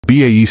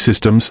BAE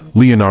Systems,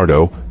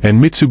 Leonardo,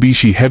 and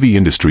Mitsubishi Heavy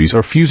Industries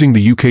are fusing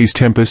the UK's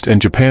Tempest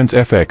and Japan's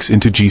FX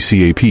into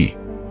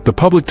GCAP. The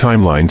public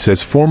timeline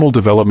says formal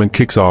development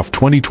kicks off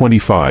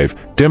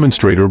 2025,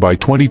 demonstrator by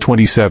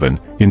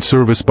 2027, in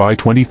service by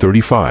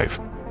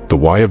 2035. The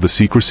why of the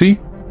secrecy?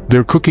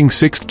 They're cooking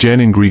 6th-gen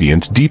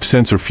ingredients: deep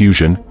sensor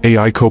fusion,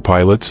 AI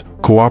copilots,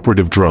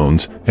 cooperative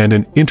drones, and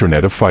an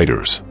Internet of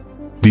Fighters.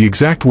 The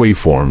exact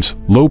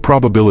waveforms, low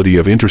probability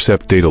of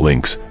intercept data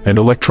links, and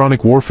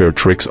electronic warfare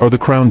tricks are the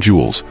crown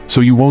jewels,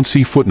 so you won't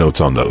see footnotes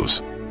on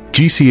those.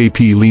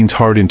 GCAP leans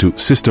hard into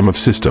system of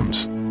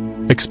systems.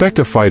 Expect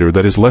a fighter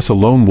that is less a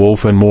lone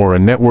wolf and more a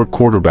network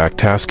quarterback,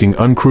 tasking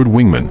uncrewed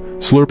wingmen,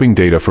 slurping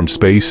data from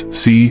space,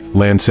 sea,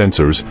 land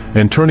sensors,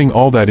 and turning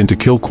all that into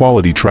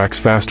kill-quality tracks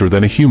faster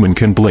than a human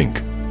can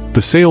blink.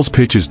 The sales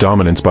pitch is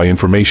dominance by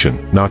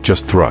information, not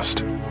just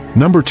thrust.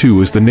 Number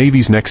 2 is the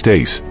Navy's next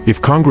ace,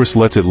 if Congress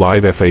lets it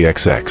live.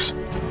 FAXX.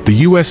 The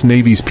U.S.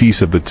 Navy's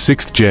piece of the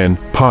 6th-gen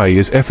pie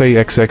is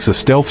FAXX, a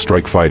stealth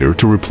strike fighter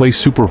to replace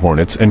Super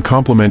Hornets and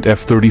complement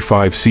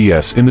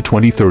F-35CS in the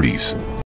 2030s.